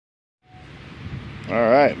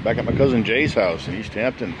Alright, back at my cousin Jay's house in East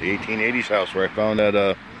Hampton, the 1880s house where I found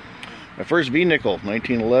that my first V-nickel,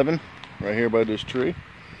 1911, right here by this tree.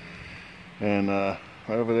 And right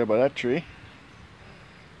over there by that tree,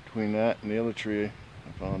 between that and the other tree,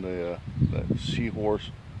 I found that seahorse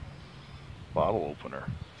bottle opener,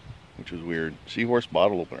 which is weird. Seahorse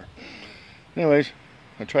bottle opener. Anyways,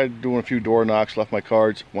 I tried doing a few door knocks, left my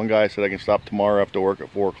cards. One guy said I can stop tomorrow after work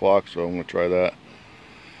at 4 o'clock, so I'm going to try that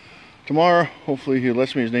tomorrow. Hopefully he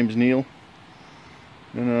lets me. His name's Neil.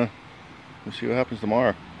 And we'll see what happens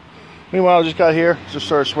tomorrow. Meanwhile, I just got here, just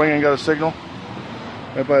started swinging, got a signal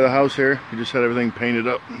right by the house here. He just had everything painted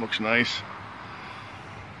up. Looks nice.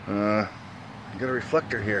 I got a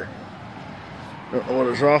reflector here. Don't know what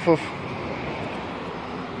it's off of.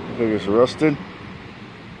 I think it's rusted.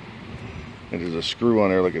 There's a screw on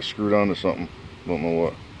there, like it's screwed onto something. Don't know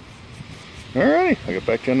what. Alrighty, I'll get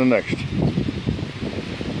back to you on the next.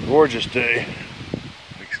 Gorgeous day.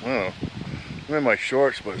 I don't know. I'm in my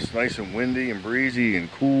shorts, but it's nice and windy and breezy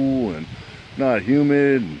and cool and not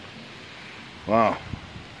humid. And wow,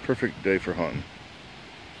 perfect day for hunting.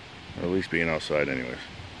 Or at least being outside anyways.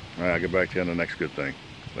 Alright, I'll get back to you on the next good thing.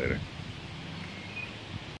 Later.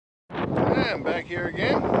 I'm back here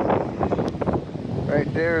again.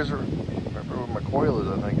 Right there is, remember where my coil is,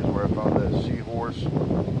 I think, is where I found that seahorse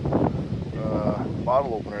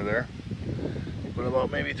bottle opener there. Put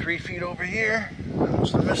about maybe 3 feet over here. I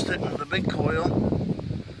must have missed it with the big coil.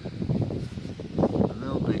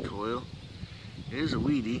 Another big coil. Here's a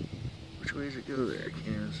Wheatie. Which way does it go there? I can't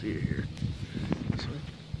even see it here. This way?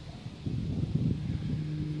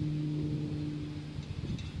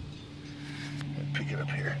 I'll pick it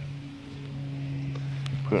up here.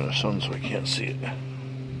 Put it in the sun so I can't see it.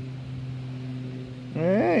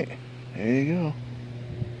 Alright, there you go.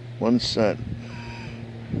 1 cent.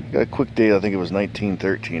 Got a quick date, I think it was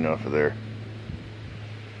 1913 off of there.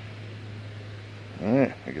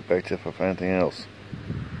 Alright, I'll get back to you if I find anything else.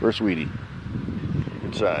 First Wheatie.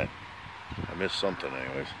 Good sign. I missed something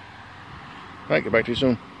anyways. Alright, get back to you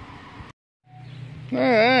soon.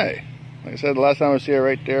 Alright. Like I said, the last time I see it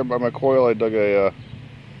right there by my coil, I dug a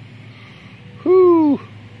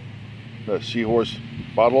seahorse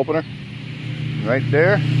bottle opener. Right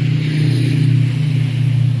there.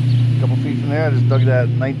 A couple feet from there, I just dug that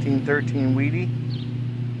 1913 Wheatie.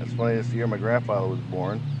 That's funny, that's the year my grandfather was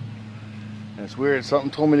born. And it's weird, something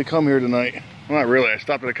told me to come here tonight. Well, not really, I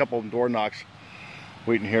stopped at a couple of door knocks,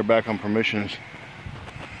 waiting to hear back on permissions.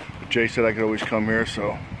 But Jay said I could always come here,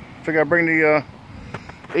 so I figured I'd bring the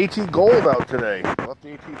AT Gold out today. Left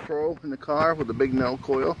the AT Pro in the car with the big Nell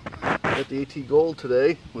coil. Got the AT Gold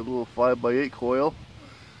today with a little 5x8 coil.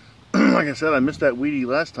 Like I said, I missed that Wheatie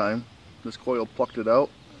last time. This coil plucked it out.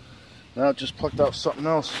 Now it just plucked out something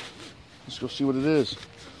else. Let's go see what it is.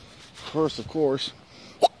 First, of course.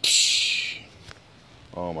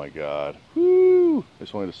 Oh my God. Woo!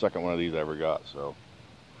 It's only the second one of these I ever got, so.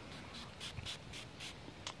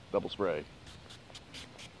 Double spray.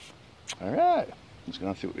 Alright. Let's go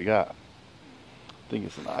and see what we got. I think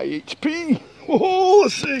it's an IHP. Whoa,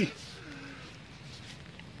 let's see.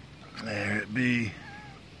 There it be.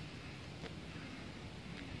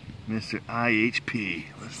 Mr. IHP.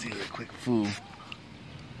 Let's see that quick fool.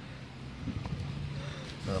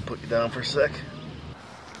 I'll put you down for a sec.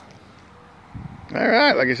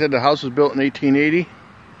 Alright, like I said, the house was built in 1880.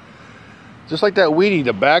 Just like that Wheatie,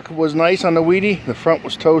 the back was nice on the Wheatie, the front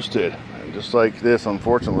was toasted. And just like this,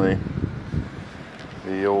 unfortunately,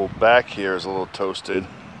 the old back here is a little toasted.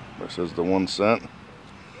 This is the 1 cent.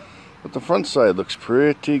 But the front side looks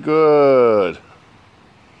pretty good.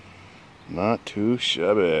 Not too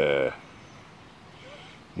shabby.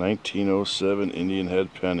 1907 Indian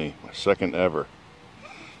head penny. My second ever.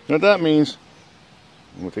 You know what that means?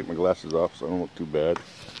 I'm going to take my glasses off so I don't look too bad.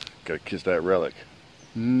 Gotta kiss that relic.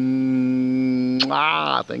 Thank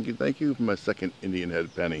you for my second Indian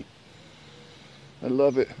head penny. I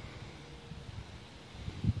love it.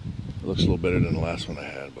 It looks a little better than the last one I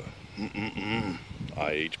had, but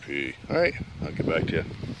IHP. Alright, I'll get back to you.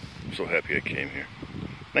 I'm so happy I came here.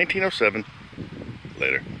 1907.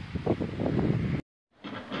 Later.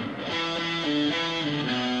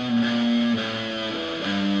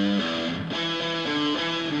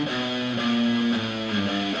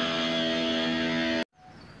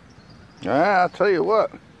 I'll tell you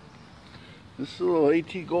what. This little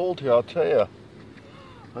AT Gold here, I'll tell you.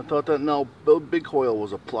 I thought that now big coil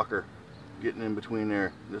was a plucker. Getting in between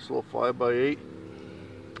there. This little 5x8.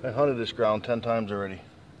 I hunted this ground 10 times already.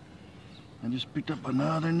 I just picked up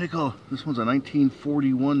another nickel. This one's a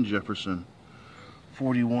 1941 Jefferson.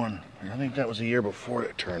 41. I think that was the year before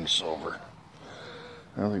it turned silver.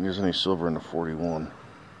 I don't think there's any silver in the 41.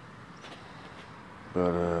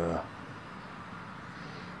 But, let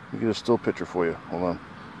me get a still picture for you. Hold on.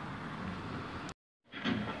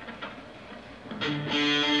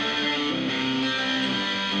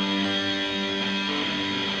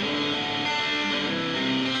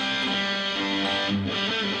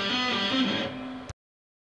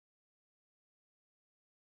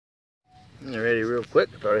 Alrighty, real quick.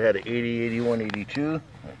 Thought I had an 80, 81, 82.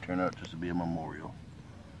 That turned out just to be a memorial.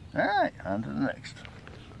 Alright, on to the next.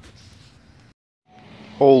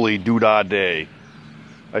 Holy doodah day.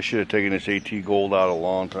 I should have taken this AT gold out a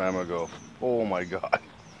long time ago. Oh my god.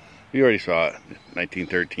 You already saw it.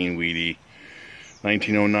 1913 Wheatie.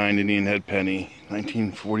 1909 Indian Head Penny.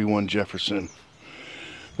 1941 Jefferson.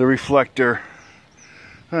 The reflector.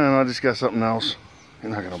 I don't know, I just got something else.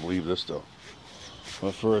 You're not going to believe this though.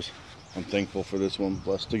 But first, I'm thankful for this one.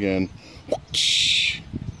 Blessed again.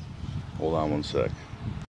 Hold on one sec.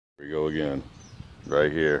 Here we go again.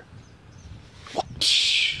 Right here.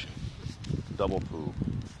 Double poo.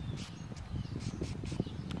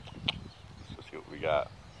 Let's see what we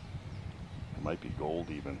got. It might be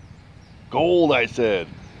gold even. Gold, I said.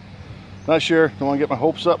 Not sure. Don't want to get my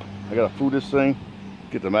hopes up. I gotta food this thing.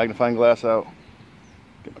 Get the magnifying glass out.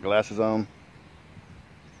 Get my glasses on.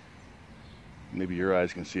 Maybe your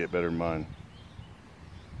eyes can see it better than mine.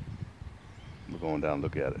 We're going down,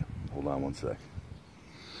 look at it. Hold on one sec.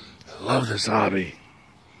 I love this hobby.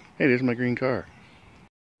 Hey, there's my green car.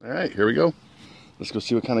 Alright, here we go. Let's go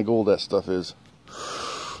see what kind of gold that stuff is.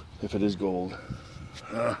 If it is gold.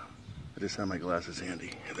 I just have my glasses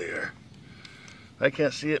handy. Here they are. I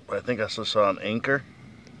can't see it, but I think I still saw an anchor.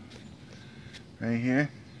 Right here.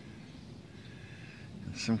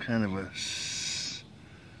 And some kind of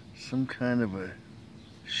a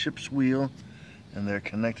ship's wheel, and they're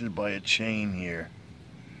connected by a chain here.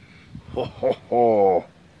 Ho ho ho!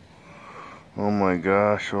 Oh my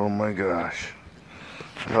gosh! Oh my gosh!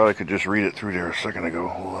 I thought I could just read it through there a second ago.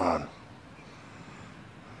 Hold on.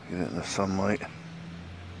 Get it in the sunlight.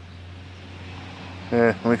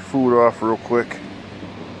 Yeah, let me fool it off real quick.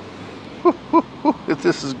 If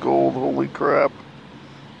this is gold, holy crap!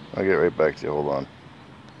 I'll get right back to you. Hold on.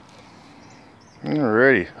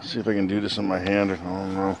 Alrighty, let's see if I can do this in my hand. I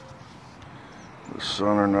don't know the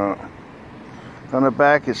sun or not. On the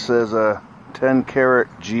back it says 10 karat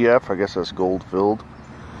GF. I guess that's gold filled.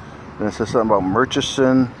 And it says something about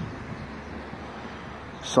Murchison,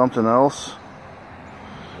 something else.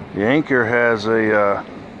 The anchor has a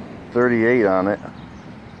 38 on it,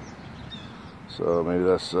 so maybe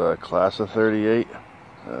that's class of 38.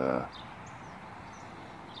 I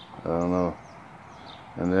don't know.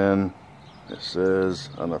 And then it says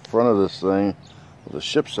on the front of this thing, the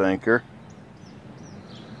ship's anchor,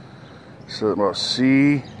 it says about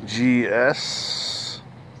CGS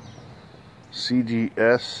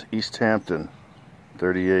East Hampton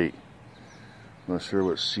 38. I'm not sure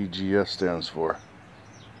what CGS stands for.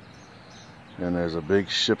 And there's a big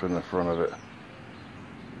ship in the front of it.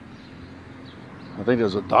 I think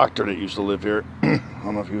there's a doctor that used to live here. I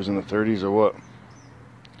don't know if he was in the 30s or what. I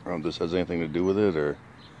don't know if this has anything to do with it or...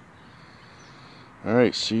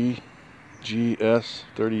 Alright, C.G.S.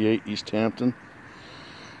 38 East Hampton.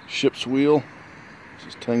 Ship's wheel.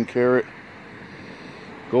 This is 10 karat.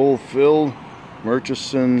 Gold filled.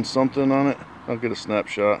 Murchison something on it. I'll get a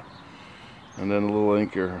snapshot. And then a little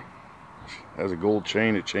anchor. Has a gold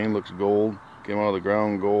chain. The chain looks gold. Came out of the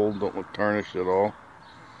ground gold. Don't look tarnished at all.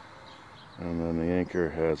 And then the anchor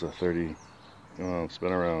has a 30. Oh,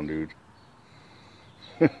 spin around, dude.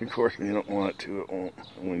 Of course, when you don't want it to, it won't.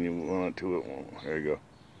 When you want it to, it won't. There you go.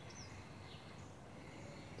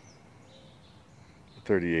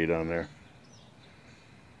 38 on there.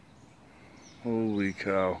 Holy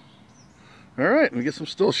cow. Alright, let me get some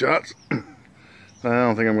still shots. I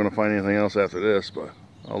don't think I'm going to find anything else after this, but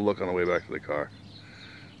I'll look on the way back to the car.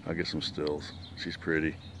 I'll get some stills. She's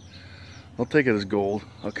pretty. I'll take it as gold.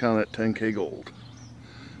 I'll count it 10K gold.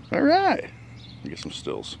 Alright. Get some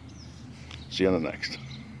stills. See you on the next.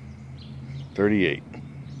 38.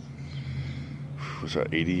 Was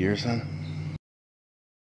that 80 years then?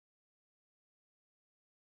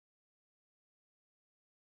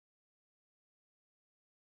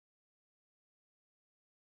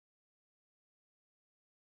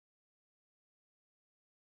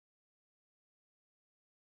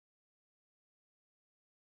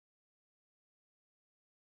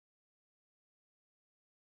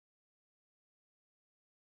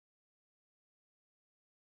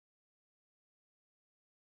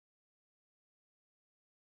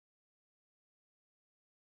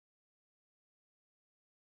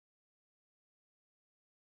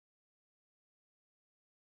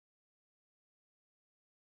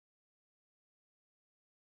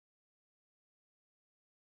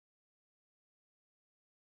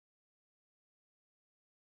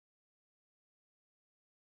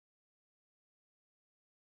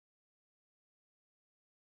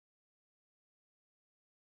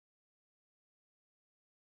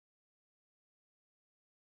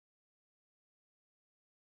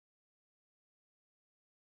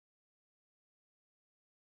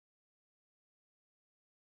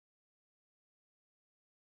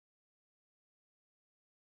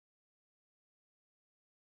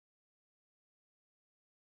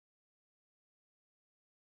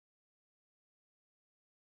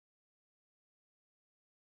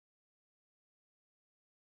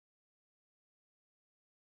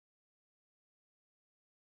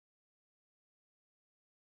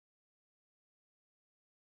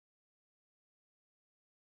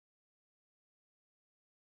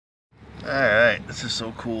 Alright, this is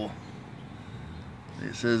so cool.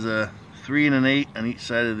 It says 3 and an 8 on each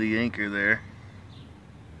side of the anchor there.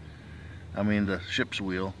 I mean the ship's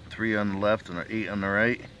wheel. 3 on the left and an 8 on the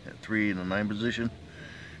right. At 3 in the 9 position.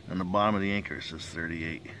 On the bottom of the anchor it says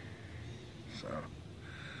 38. So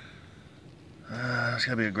it's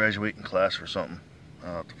gotta be a graduating class or something.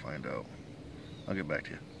 I'll have to find out. I'll get back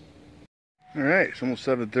to you. Alright, it's almost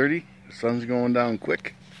 7:30. The sun's going down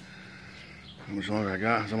quick. How much longer I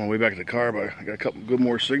got? I'm on my way back to the car, but I got a couple good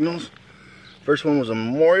more signals. First one was a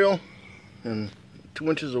memorial, and 2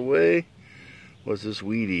 inches away was this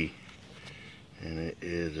Wheatie. And it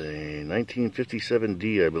is a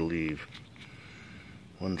 1957D, I believe.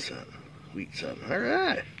 1 cent. Wheat cent.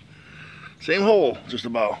 Alright. Same hole, just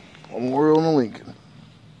about. A memorial and a Lincoln.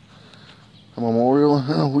 A memorial and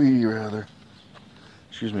a Wheatie, rather.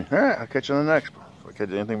 Excuse me. Alright, I'll catch you on the next. If I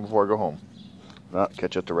catch anything before I go home. Not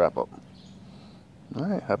catch you at the wrap up.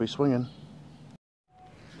 Alright, happy swinging.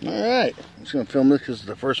 Alright, I'm just going to film this because it's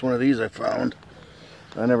the first one of these I found.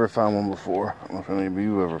 I never found one before. I don't know if any of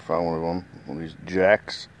you ever found one of them. One of these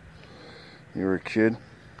jacks. You were a kid.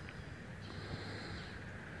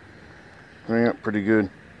 Yeah, pretty good.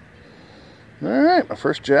 Alright, my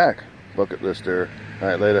first jack. Bucket list there.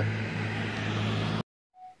 Alright, later.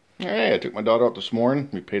 Alright, I took my daughter out this morning.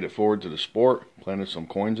 We paid it forward to the sport. Planted some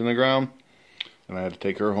coins in the ground. And I had to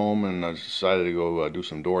take her home, and I decided to go do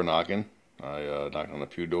some door knocking. I knocked on a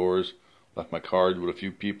few doors. Left my card with a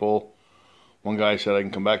few people. One guy said I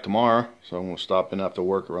can come back tomorrow. So I'm going to stop in after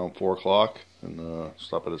work around 4 o'clock. And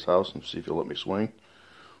stop at his house and see if he'll let me swing.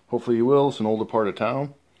 Hopefully he will. It's an older part of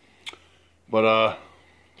town. But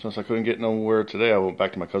since I couldn't get nowhere today, I went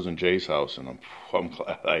back to my cousin Jay's house, and I'm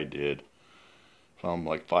glad I did. Found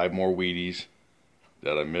like 5 more Wheaties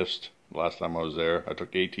that I missed last time I was there. I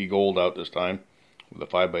took the AT Gold out this time with a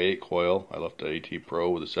 5x8 coil. I left the AT Pro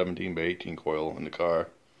with a 17x18 coil in the car.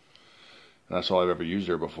 And that's all I've ever used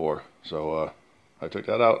there before. So I took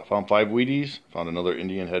that out. I found 5 Wheaties. Found another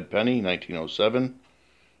Indian head penny, 1907. And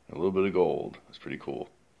a little bit of gold. That's pretty cool.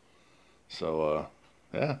 So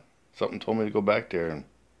yeah. Something told me to go back there, and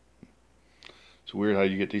it's weird how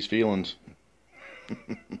you get these feelings.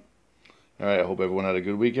 Alright, I hope everyone had a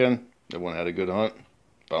good weekend. Everyone had a good hunt.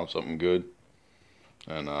 Found something good.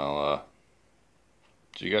 And I'll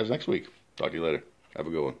see you guys next week. Talk to you later. Have a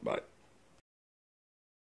good one. Bye.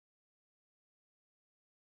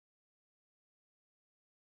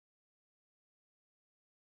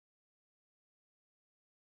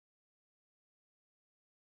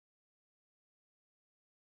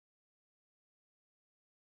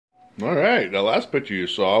 Alright, the last picture you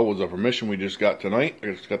saw was a permission we just got tonight. I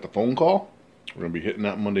just got the phone call. We're going to be hitting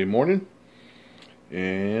that Monday morning.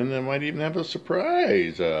 And I might even have a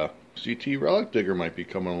surprise. CT Relic Digger might be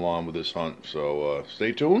coming along with this hunt. So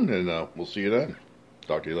stay tuned, and we'll see you then.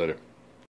 Talk to you later.